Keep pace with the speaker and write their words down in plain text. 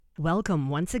Welcome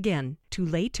once again to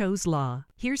Lehto's Law.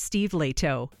 Here's Steve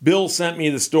Lehto. Bill sent me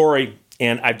the story,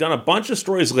 and I've done a bunch of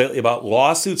stories lately about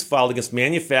lawsuits filed against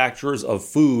manufacturers of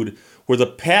food where the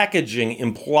packaging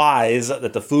implies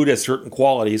that the food has certain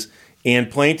qualities, and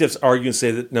plaintiffs argue and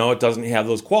say that no, it doesn't have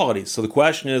those qualities. So the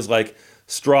question is like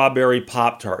strawberry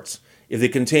Pop-Tarts. If they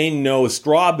contain no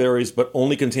strawberries but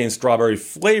only contain strawberry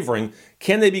flavoring,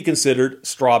 can they be considered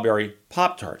strawberry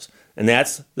Pop-Tarts? And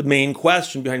that's the main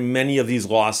question behind many of these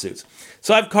lawsuits.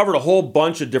 So I've covered a whole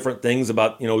bunch of different things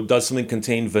about, does something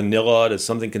contain vanilla? Does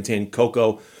something contain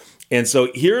cocoa? And so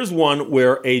here's one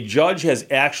where a judge has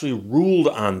actually ruled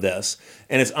on this,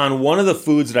 and it's on one of the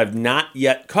foods that I've not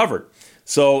yet covered.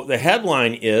 So the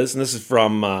headline is, and this is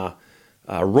from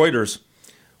Reuters,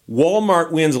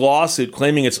 Walmart wins lawsuit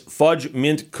claiming its fudge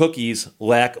mint cookies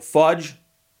lack fudge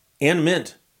and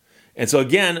mint. And so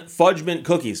again, fudge mint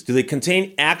cookies, do they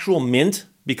contain actual mint?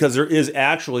 Because there is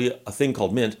actually a thing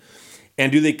called mint.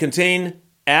 And do they contain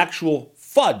actual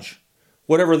fudge?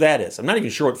 Whatever that is. I'm not even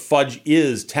sure what fudge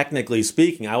is, technically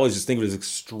speaking. I always just think of it as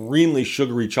extremely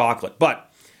sugary chocolate. But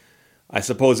I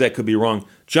suppose that could be wrong.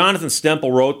 Jonathan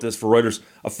Stempel wrote this for Reuters.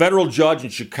 A federal judge in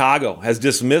Chicago has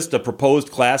dismissed a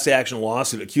proposed class action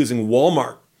lawsuit accusing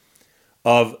Walmart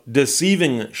of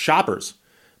deceiving shoppers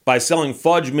by selling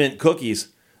fudge mint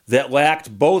cookies that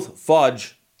lacked both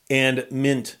fudge and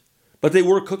mint. But they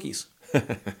were cookies.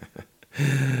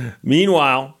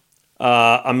 Meanwhile,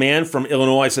 a man from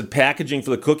Illinois said packaging for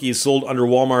the cookies sold under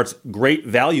Walmart's Great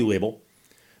Value label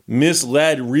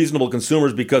misled reasonable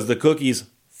consumers because the cookies'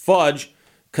 fudge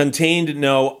contained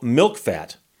no milk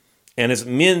fat and its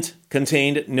mint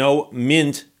contained no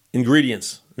mint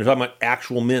ingredients. They're talking about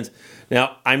actual mint.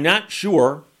 Now, I'm not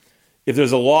sure if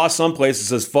there's a law someplace that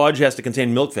says fudge has to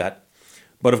contain milk fat.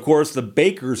 But of course, the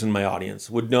bakers in my audience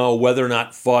would know whether or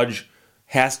not fudge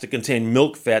has to contain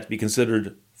milk fat to be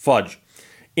considered fudge.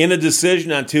 In a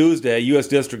decision on Tuesday, a U.S.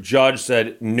 District Judge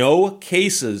said no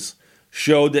cases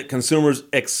showed that consumers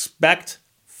expect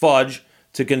fudge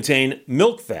to contain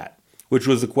milk fat, which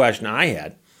was the question I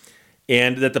had,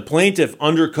 and that the plaintiff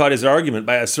undercut his argument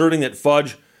by asserting that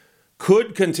fudge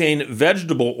could contain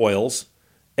vegetable oils,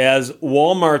 as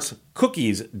Walmart's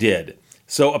cookies did.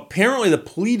 So apparently the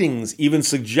pleadings even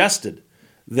suggested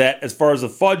that as far as the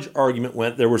fudge argument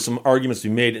went, there were some arguments to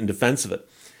be made in defense of it.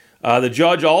 The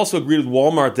judge also agreed with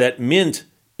Walmart that mint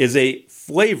is a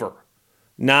flavor,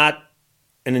 not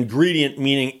an ingredient,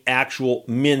 meaning actual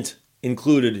mint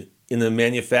included in the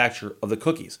manufacture of the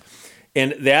cookies.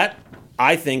 And that,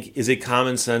 I think, is a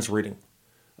common sense reading.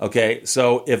 Okay,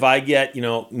 so if I get,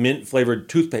 mint-flavored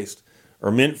toothpaste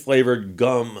or mint-flavored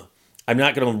gum, I'm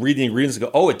not going to read the ingredients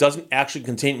and go, it doesn't actually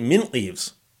contain mint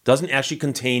leaves. Doesn't actually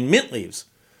contain mint leaves.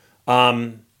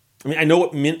 I know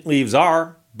what mint leaves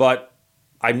are, but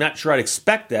I'm not sure I'd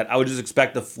expect that. I would just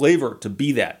expect the flavor to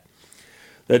be that.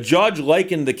 The judge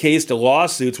likened the case to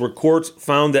lawsuits where courts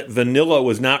found that vanilla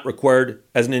was not required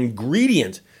as an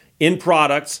ingredient in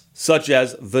products such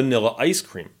as vanilla ice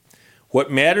cream.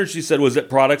 What mattered, she said, was that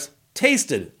products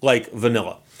tasted like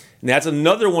vanilla. And that's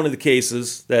another one of the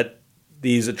cases that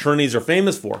these attorneys are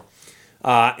famous for.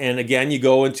 And again, you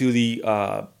go into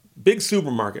the big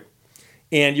supermarket,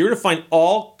 and you're going to find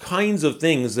all kinds of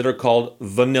things that are called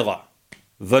vanilla.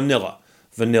 Vanilla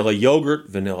yogurt,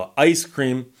 vanilla ice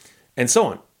cream, and so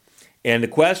on. And the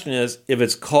question is, if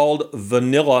it's called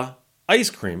vanilla ice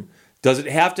cream, does it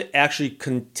have to actually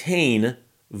contain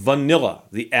vanilla,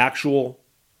 the actual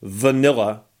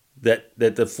vanilla that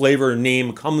the flavor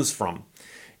name comes from?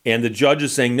 And the judge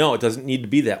is saying, no, it doesn't need to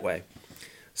be that way.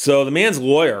 So the man's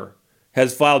lawyer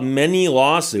has filed many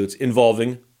lawsuits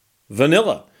involving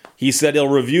vanilla. He said he'll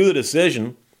review the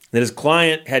decision that his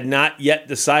client had not yet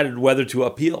decided whether to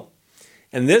appeal.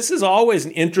 And this is always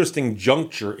an interesting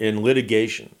juncture in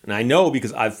litigation. And I know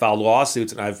because I've filed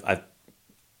lawsuits and I've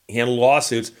handled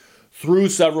lawsuits through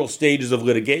several stages of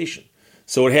litigation.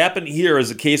 So what happened here is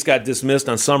the case got dismissed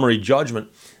on summary judgment,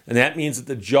 and that means that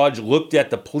the judge looked at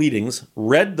the pleadings,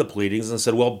 read the pleadings, and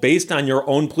said, well, based on your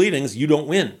own pleadings, you don't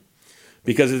win.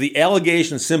 Because if the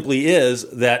allegation simply is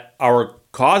that our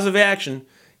cause of action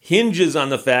hinges on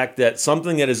the fact that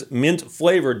something that is mint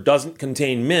flavored doesn't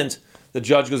contain mint, the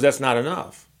judge goes, that's not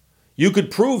enough. You could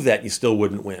prove that, you still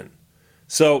wouldn't win.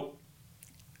 So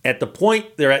at the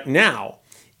point they're at now,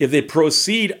 if they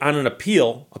proceed on an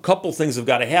appeal, a couple things have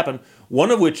got to happen. One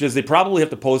of which is they probably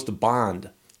have to post a bond,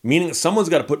 meaning someone's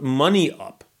got to put money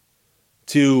up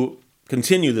to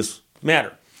continue this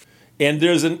matter. And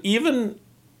there's an even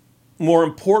more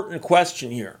important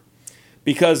question here,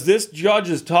 because this judge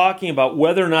is talking about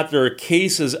whether or not there are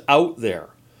cases out there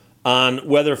on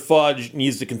whether fudge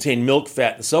needs to contain milk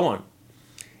fat and so on.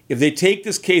 if they take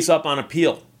this case up on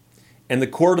appeal and the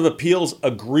Court of Appeals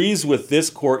agrees with this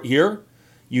court here,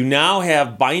 you now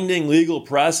have binding legal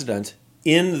precedent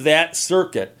in that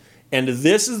circuit. And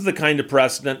this is the kind of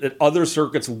precedent that other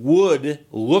circuits would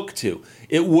look to.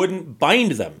 It wouldn't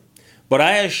bind them. But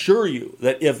I assure you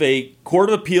that if a Court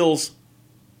of Appeals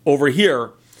over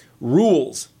here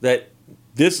rules that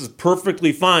this is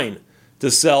perfectly fine to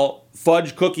sell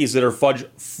fudge cookies that are fudge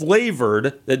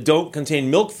flavored, that don't contain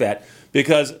milk fat,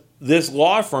 because this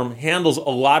law firm handles a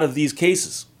lot of these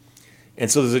cases. And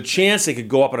so there's a chance they could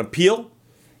go up on appeal,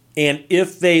 and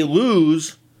if they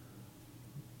lose,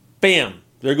 bam,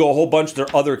 there go a whole bunch of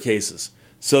their other cases.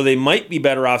 So they might be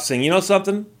better off saying, you know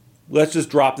something, let's just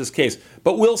drop this case.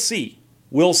 But we'll see.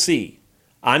 We'll see.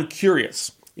 I'm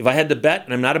curious. If I had to bet,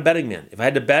 and I'm not a betting man, if I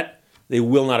had to bet, they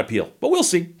will not appeal. But we'll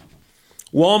see.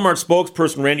 Walmart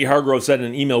spokesperson Randy Hargrove said in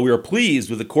an email, "We are pleased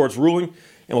with the court's ruling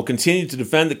and will continue to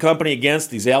defend the company against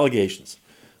these allegations.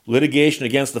 Litigation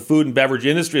against the food and beverage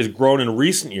industry has grown in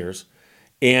recent years,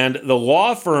 and the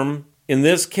law firm in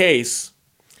this case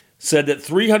said that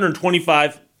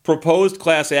 325 proposed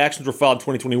class actions were filed in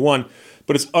 2021,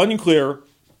 but it's unclear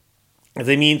if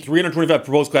they mean 325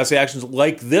 proposed class actions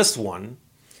like this one,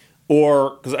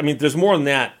 or, because, I mean, there's more than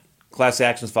that class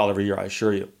actions filed every year, I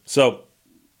assure you. So,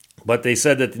 but they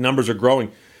said that the numbers are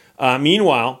growing.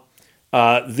 Meanwhile,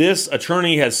 this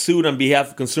attorney has sued on behalf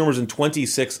of consumers in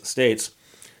 26 states.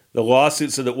 The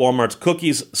lawsuit said that Walmart's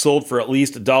cookies sold for at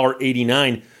least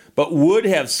 $1.89, but would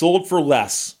have sold for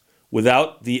less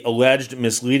without the alleged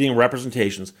misleading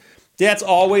representations. That's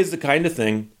always the kind of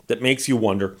thing that makes you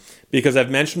wonder, because I've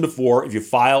mentioned before, if you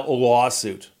file a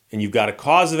lawsuit and you've got a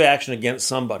cause of action against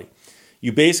somebody,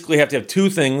 you basically have to have two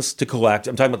things to collect.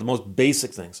 I'm talking about the most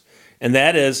basic things. And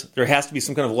that is, there has to be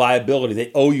some kind of liability.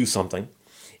 They owe you something.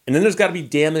 And then there's got to be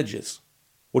damages.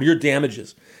 What are your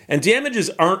damages? And damages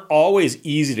aren't always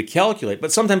easy to calculate,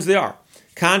 but sometimes they are.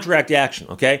 Contract action,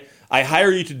 okay? I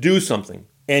hire you to do something,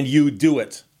 and you do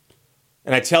it.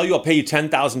 And I tell you I'll pay you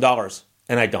 $10,000,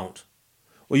 and I don't.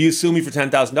 Well, you sue me for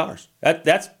 $10,000.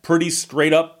 That's pretty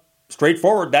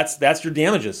straightforward. That's your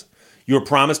damages. You were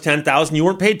promised $10,000, you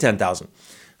weren't paid $10,000.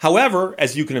 However,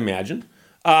 as you can imagine,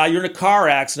 you're in a car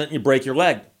accident and you break your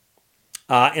leg.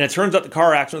 And it turns out the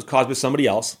car accident was caused by somebody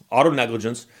else, auto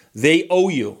negligence. They owe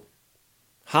you.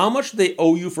 How much do they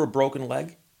owe you for a broken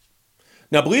leg?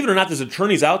 Now, believe it or not, there's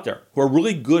attorneys out there who are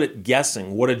really good at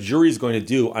guessing what a jury is going to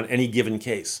do on any given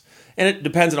case. And it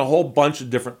depends on a whole bunch of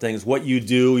different things. What you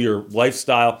do, your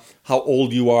lifestyle, how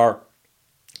old you are,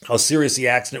 how serious the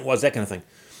accident was, that kind of thing.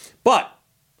 But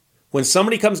when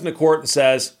somebody comes into court and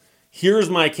says, here's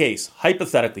my case,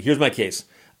 hypothetically, here's my case.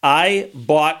 I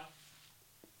bought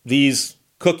these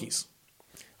cookies.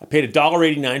 I paid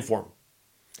 $1.89 for them.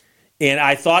 And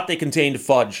I thought they contained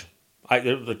fudge.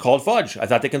 They're called fudge. I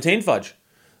thought they contained fudge.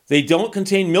 They don't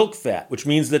contain milk fat, which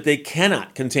means that they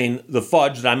cannot contain the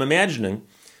fudge that I'm imagining.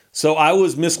 So I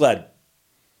was misled.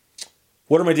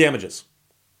 What are my damages?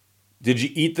 Did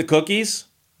you eat the cookies?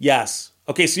 Yes.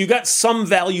 Okay, so you got some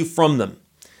value from them.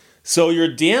 So your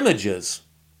damages,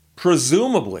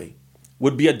 presumably,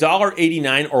 would be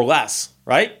 $1.89 or less,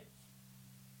 right?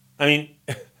 I mean,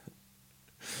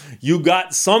 you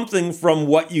got something from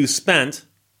what you spent,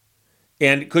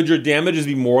 and could your damages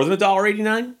be more than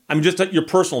 $1.89? I mean, just your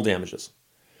personal damages.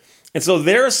 And so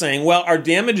they're saying, well, our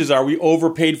damages are we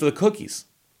overpaid for the cookies.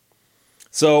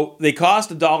 So they cost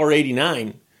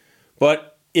 $1.89,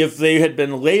 but if they had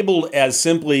been labeled as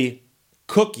simply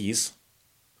cookies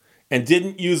and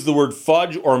didn't use the word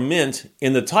fudge or mint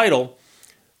in the title,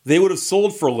 they would have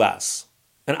sold for less.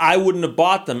 And I wouldn't have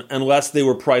bought them unless they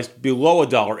were priced below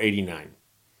 $1.89.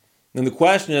 And the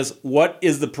question is, what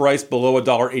is the price below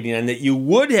 $1.89 that you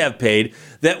would have paid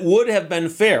that would have been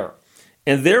fair?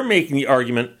 And they're making the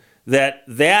argument that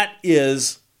that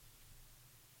is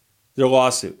their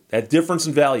lawsuit, that difference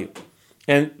in value.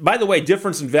 And by the way,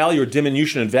 difference in value or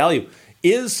diminution in value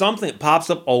is something that pops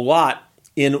up a lot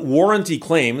in warranty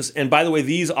claims. And by the way,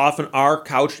 these often are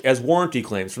couched as warranty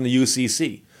claims from the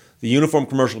UCC, the Uniform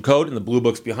Commercial Code, and the blue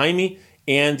books behind me,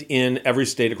 and in every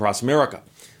state across America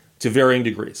to varying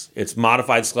degrees. It's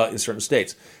modified slightly in certain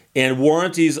states. And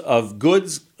warranties of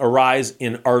goods arise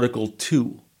in Article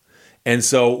 2. And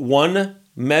so one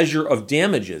measure of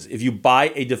damages, if you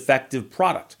buy a defective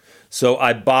product. So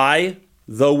I buy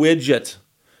the widget.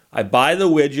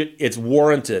 It's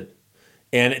warranted.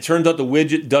 And it turns out the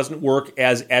widget doesn't work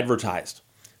as advertised.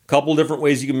 A couple different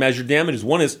ways you can measure damages.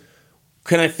 One is,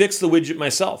 can I fix the widget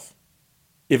myself?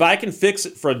 If I can fix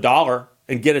it for $1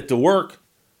 and get it to work,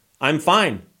 I'm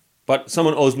fine. But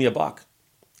someone owes me $1.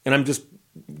 And I'm just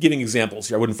giving examples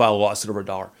here. I wouldn't file a lawsuit over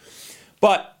 $1.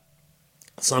 But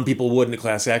Some people would in a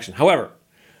class action. However,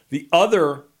 the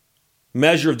other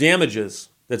measure of damages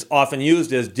that's often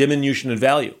used is diminution in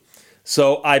value.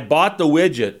 So I bought the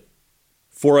widget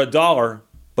for $1,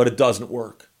 but it doesn't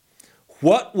work.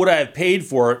 What would I have paid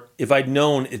for it if I'd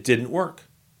known it didn't work?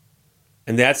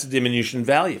 And that's the diminution in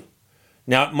value.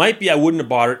 Now, it might be I wouldn't have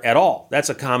bought it at all. That's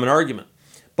a common argument.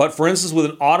 But for instance, with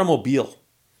an automobile,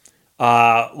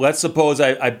 let's suppose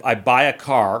I buy a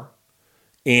car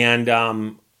and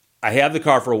I have the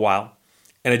car for a while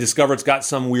and I discover it's got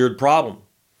some weird problem.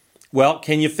 Well,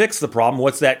 can you fix the problem?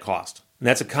 What's that cost? And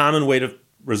that's a common way to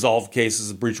resolve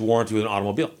cases of breach of warranty with an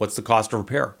automobile. What's the cost of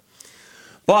repair?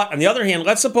 But on the other hand,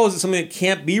 let's suppose it's something that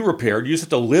can't be repaired. You just have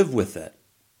to live with it.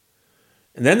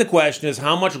 And then the question is,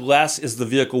 how much less is the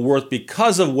vehicle worth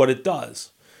because of what it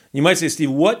does? You might say,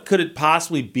 Steve, what could it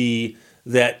possibly be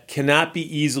that cannot be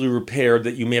easily repaired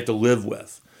that you may have to live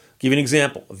with? I'll give you an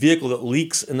example. A vehicle that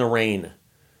leaks in the rain.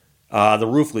 The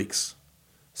roof leaks.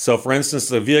 So for instance,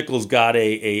 the vehicle's got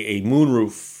a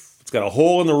moonroof. It's got a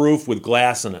hole in the roof with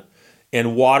glass in it,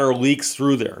 and water leaks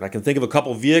through there. And I can think of a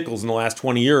couple of vehicles in the last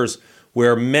 20 years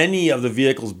where many of the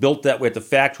vehicles built that way at the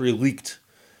factory leaked.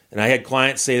 And I had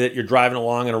clients say that you're driving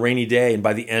along on a rainy day, and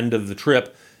by the end of the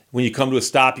trip, when you come to a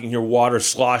stop, you can hear water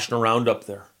sloshing around up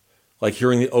there, like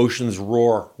hearing the oceans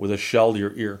roar with a shell to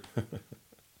your ear.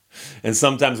 And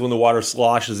sometimes when the water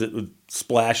sloshes, it would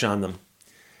splash on them.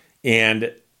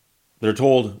 And they're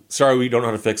told, sorry, we don't know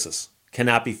how to fix this.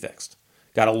 Cannot be fixed.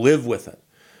 Got to live with it.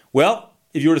 Well,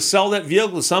 if you were to sell that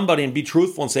vehicle to somebody and be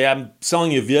truthful and say, I'm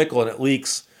selling you a vehicle and it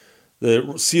leaks,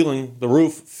 the ceiling, the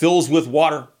roof fills with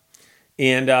water,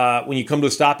 and when you come to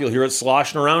a stop, you'll hear it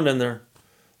sloshing around in there.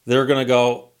 They're going to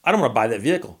go, I don't want to buy that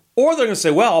vehicle. Or they're going to say,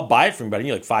 well, I'll buy it from anybody.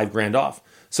 You're like $5,000 off.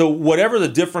 So whatever the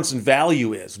difference in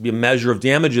value is, will be a measure of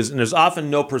damages, and there's often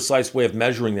no precise way of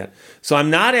measuring that. So I'm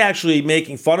not actually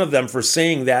making fun of them for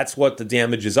saying that's what the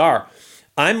damages are.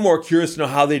 I'm more curious to know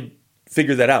how they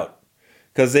figure that out.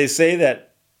 Because they say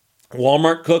that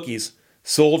Walmart cookies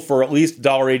sold for at least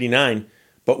 $1.89,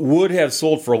 but would have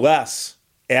sold for less,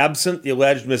 absent the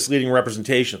alleged misleading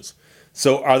representations.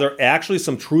 So are there actually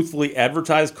some truthfully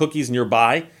advertised cookies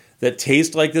nearby that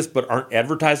taste like this but aren't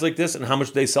advertised like this, and how much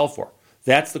do they sell for?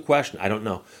 That's the question. I don't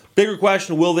know. Bigger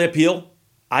question, will they appeal?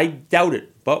 I doubt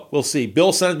it, but we'll see.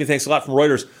 Bill sends me thanks a lot from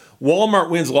Reuters. Walmart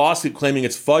wins lawsuit claiming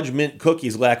its fudge mint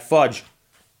cookies lack fudge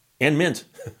and mint,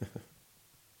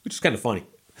 which is kind of funny.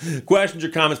 Questions or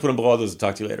comments, put them below. Those will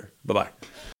talk to you later. Bye-bye.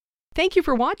 Thank you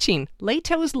for watching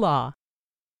Lehto's Law.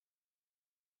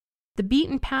 The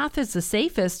beaten path is the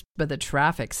safest, but the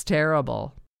traffic's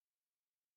terrible.